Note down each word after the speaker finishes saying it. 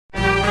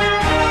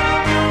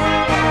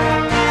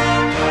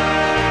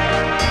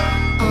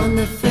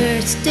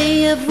first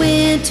day of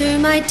winter,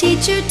 my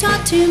teacher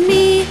taught to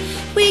me,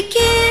 we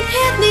can't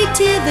have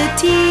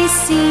nativity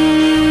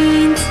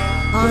scenes.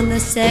 On the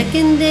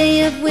second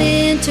day of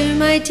winter,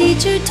 my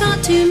teacher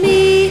taught to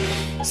me,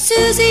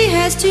 Susie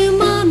has two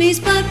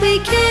mommies, but we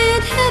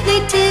can't have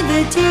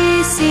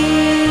nativity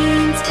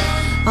scenes.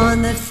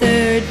 On the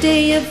third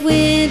day of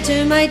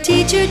winter, my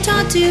teacher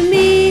taught to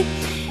me,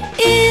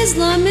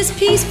 Islam is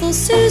peaceful,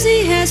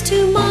 Susie has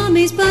two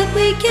mommies, but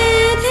we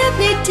can't have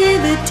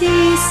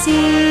nativity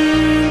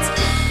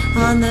scenes.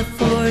 On the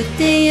fourth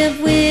day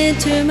of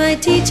winter, my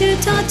teacher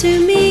taught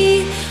to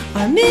me,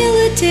 our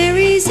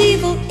military's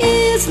evil,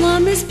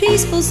 Islam is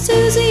peaceful,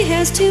 Susie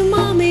has two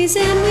mommies,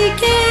 and we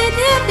can't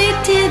have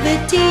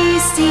nativity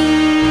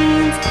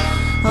scenes.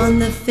 On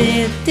the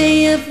fifth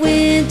day of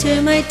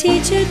winter, my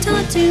teacher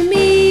taught to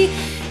me,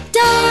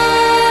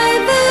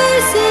 diversity.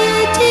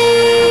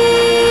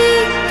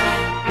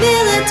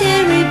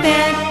 Military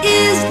bad,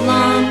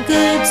 Islam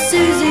good,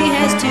 Susie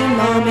has two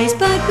mommies,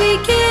 but we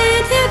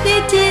can't have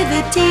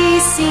nativity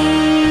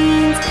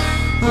scenes.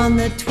 On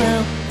the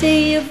 12th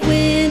day of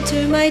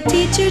winter, my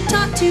teacher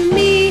taught to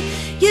me,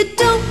 you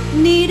don't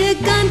need a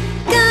gun,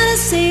 gotta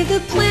save the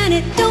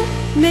planet, don't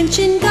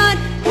mention God,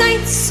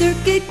 Ninth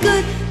Circuit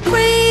good,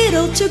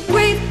 cradle to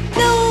grave,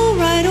 no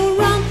right or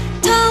wrong,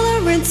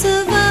 tolerance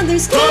of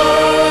others,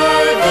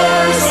 diversity.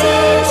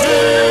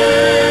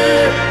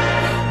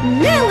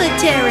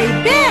 Military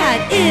bad,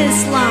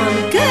 Islam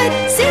good,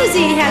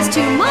 Susie has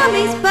two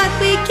mommies, but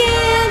we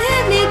can't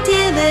have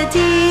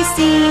nativity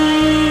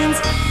scenes.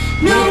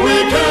 No, we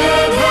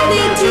can't have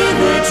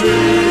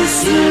nativity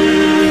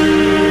scenes.